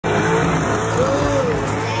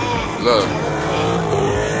Look.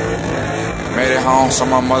 Made it home, so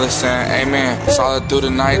my mother saying, amen. Solid through the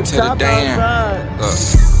night till the day end. Look.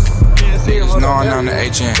 Niggas know I'm on the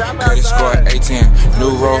HN. Credit score at 18.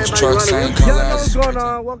 New Rolls truck, same color. Y'all know what's going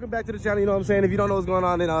on. Welcome back to the channel, you know what I'm saying? If you don't know what's going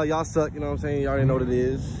on, then y'all suck, you know what I'm saying? You already know what it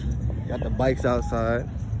is. Got the bikes outside.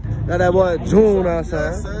 Got that boy June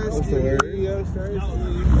outside.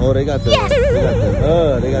 Oh, they got the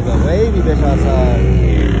baby bitch outside.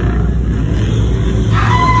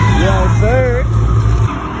 Yes, sir.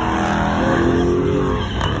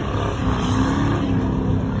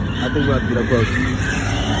 I think we'll have to get up close.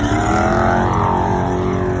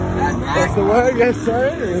 That's the word, yes, sir.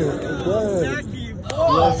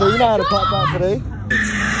 Yeah, so you know how to pop out today.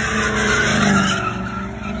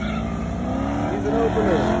 He's an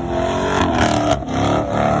opener.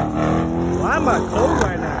 Why am I cold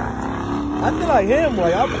right now? I feel like him,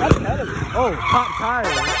 like I'm oh, pop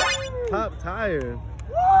tire. Pop tire.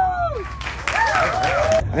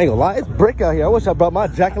 I ain't gonna lie, it's brick out here. I wish I brought my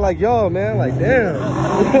jacket like y'all, man. Like, damn.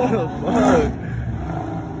 Fuck.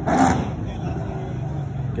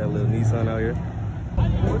 Got a little Nissan out here.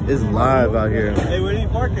 It's live out here. Hey, where did you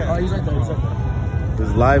park at? Oh, he's right there. He's right there.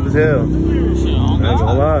 It's live as hell. I ain't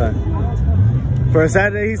gonna lie. For a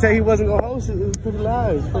Saturday, he said he wasn't gonna host it. It was pretty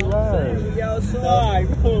live. It's pretty live.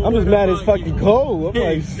 I'm just mad it's fucking cold. I'm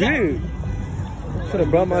like, shit. Should have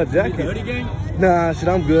brought my jacket. Nah, shit,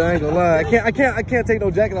 I'm good. I ain't gonna lie. I can't take no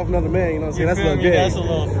jacket off another man. You know what I'm saying? That's a little gay. That's a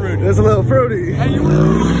little fruity. That's a little fruity.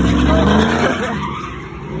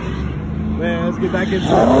 Man, let's get back into it.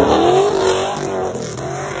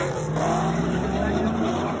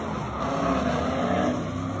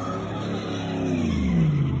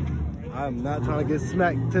 I'm not trying to get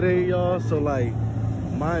smacked today, y'all. So like,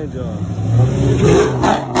 mind y'all.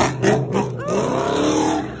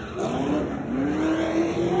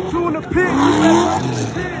 Two in the pit.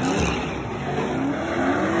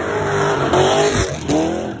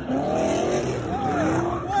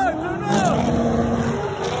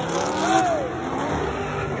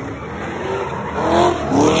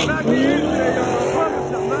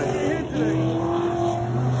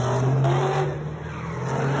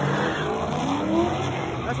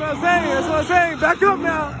 That's what I'm saying. Back up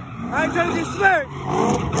now. I ain't trying to get smacked.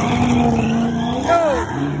 Yo.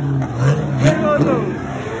 Go.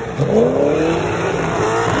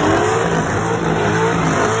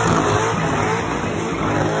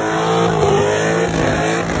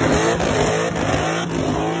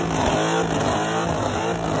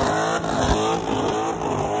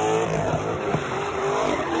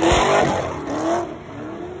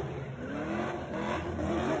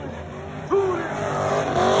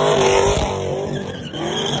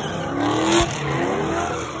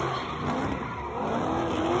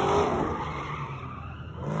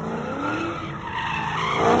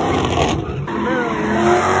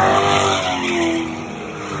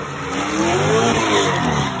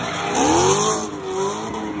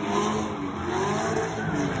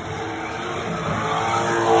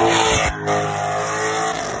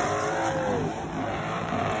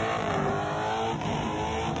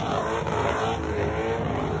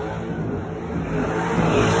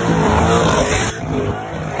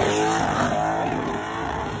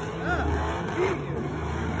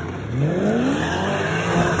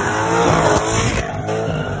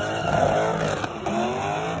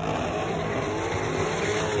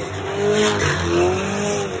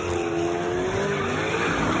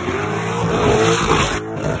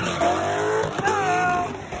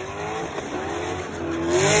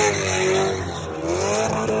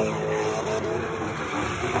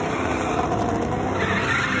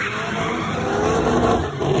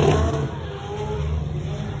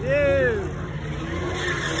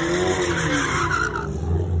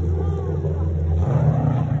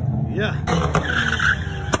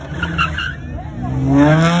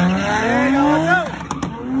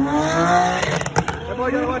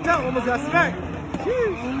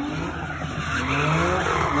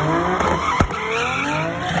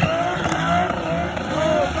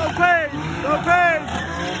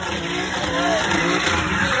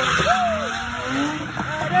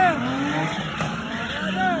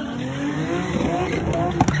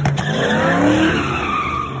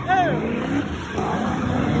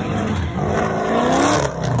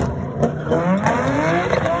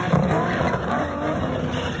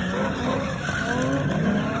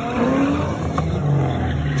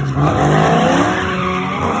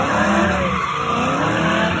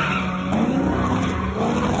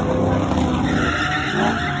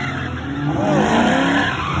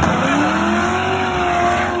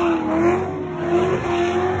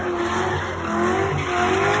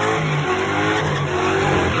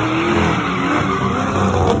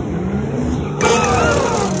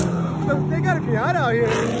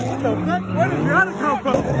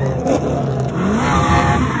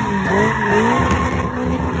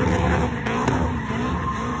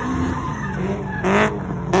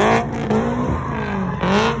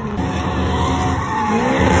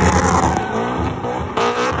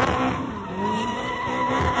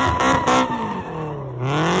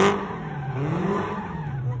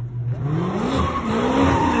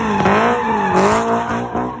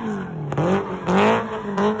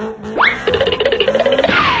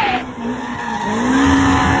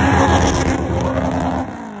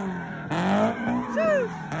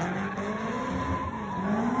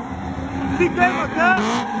 Así quema, acá.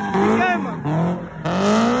 Así quema.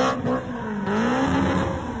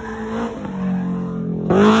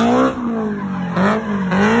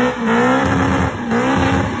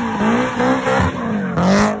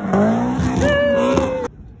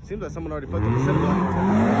 Seems like someone already fucked up the cinema.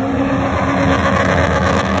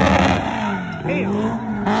 Damn.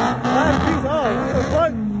 Last piece off. What the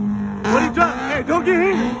fuck? What he dropped? Hey, don't get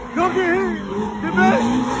hit. Don't get hit. Get back.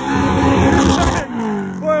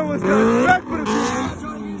 Boy, what's that? Back for the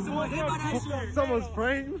someone's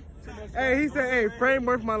frame. Hey, he said, hey, frame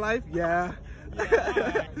worth my life. Yeah.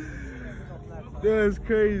 That's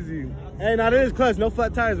crazy. Hey, now that is clutch. No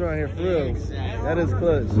flat tires around here, for real. That is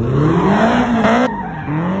clutch. They're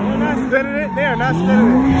not spinning it. They are not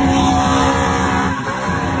spinning it.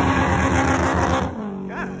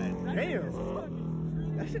 God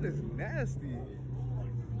damn. That shit is nasty.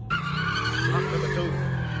 Spot number 2.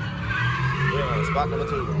 Yeah, spot number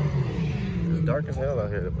 2. It's dark as hell out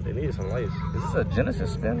here, but they need some lights. Is this a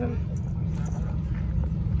Genesis spinning?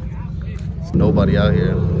 There's nobody out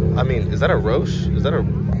here. I mean, is that a Roche? Is that a... I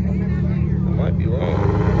might be wrong.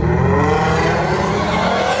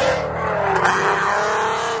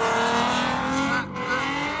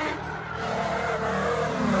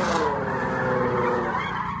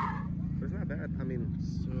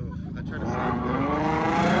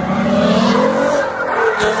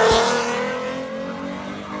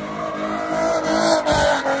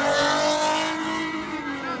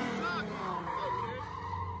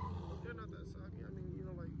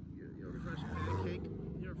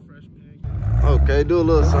 Okay, do a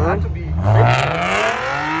little song.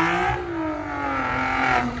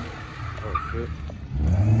 Oh shit.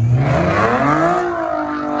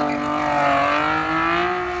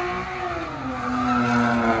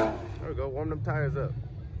 There we go, warm them tires up.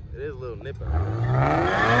 It is a little nipper.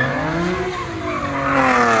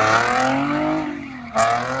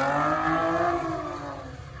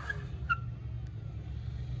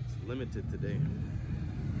 It's limited today.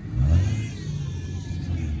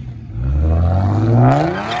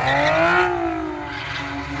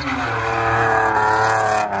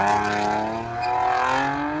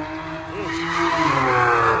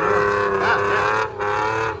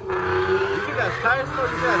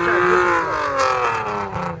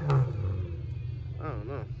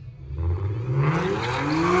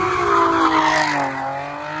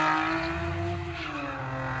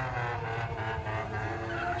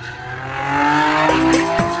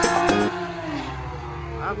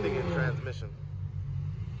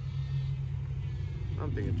 I'm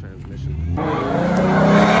thinking transmission. There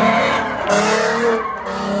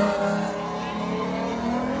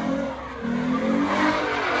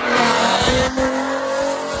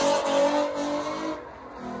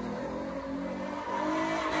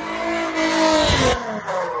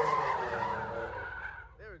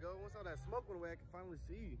we go. Once all that smoke went away, I can finally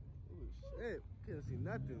see. Ooh, shit. Couldn't see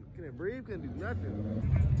nothing. Couldn't breathe. Couldn't do nothing.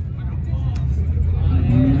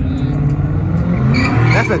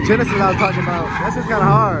 That's the Genesis I was talking about. That's just kind of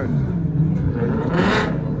hard.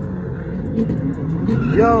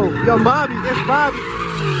 Yo, Bobby, it's Bobby.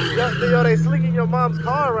 Yo, they slinging your mom's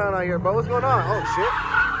car around out here, bro. What's going on? Oh, shit.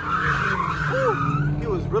 Woo. He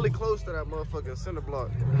was really close to that motherfucking center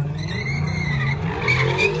block.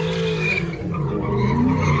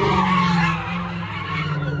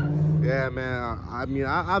 Yeah, man. I mean,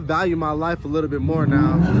 I value my life a little bit more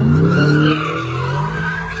now.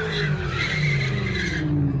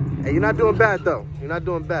 Hey, you're not doing bad, though. You're not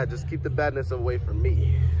doing bad. Just keep the badness away from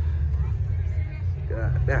me.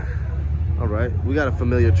 God damn. All right. We got a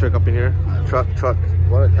familiar trick up in here. Truck.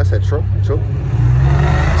 What? I said truck.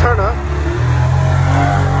 Turn up.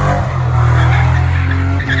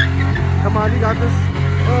 Come on, you got this.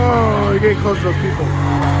 Oh, you're getting close to those people.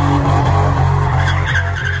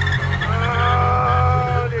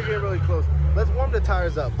 Oh, you're getting really close. Let's warm the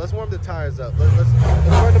tires up. Let's warm the tires up. Let's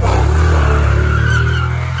warm them up.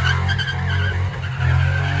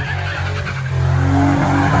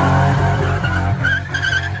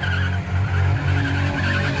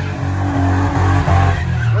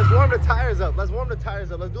 Let's warm the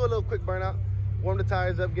tires up. Let's do a little quick burnout. Warm the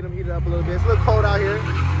tires up, get them heated up a little bit. It's a little cold out here.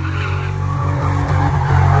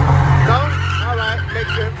 No? All right,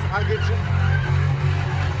 makes sense. I'll get you.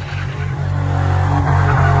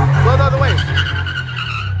 Go the other way.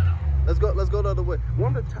 Let's go the other way.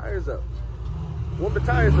 Warm the tires up. Warm the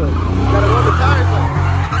tires up. You gotta warm the tires up.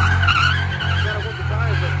 You gotta warm the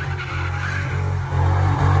tires up.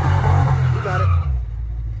 You got it.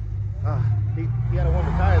 You gotta warm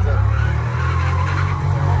the tires up.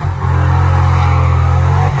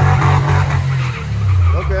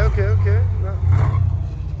 Okay.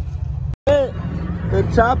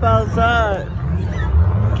 Chop outside.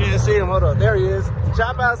 Can't see him. Hold on. There he is.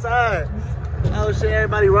 Chop outside. Oh shit,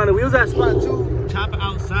 everybody running. We was at spot 2. Chop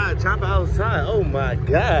outside. Chop outside. Oh my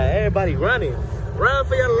God. Everybody running. Run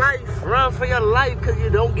for your life. Run for your life because you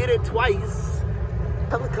don't get it twice.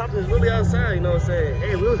 Helicopter's really outside, you know what I'm saying?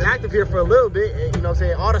 Hey, we was active here for a little bit, and, you know what I'm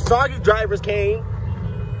saying? All the soggy drivers came.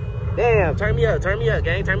 Damn, turn me up,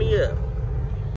 gang, turn me up.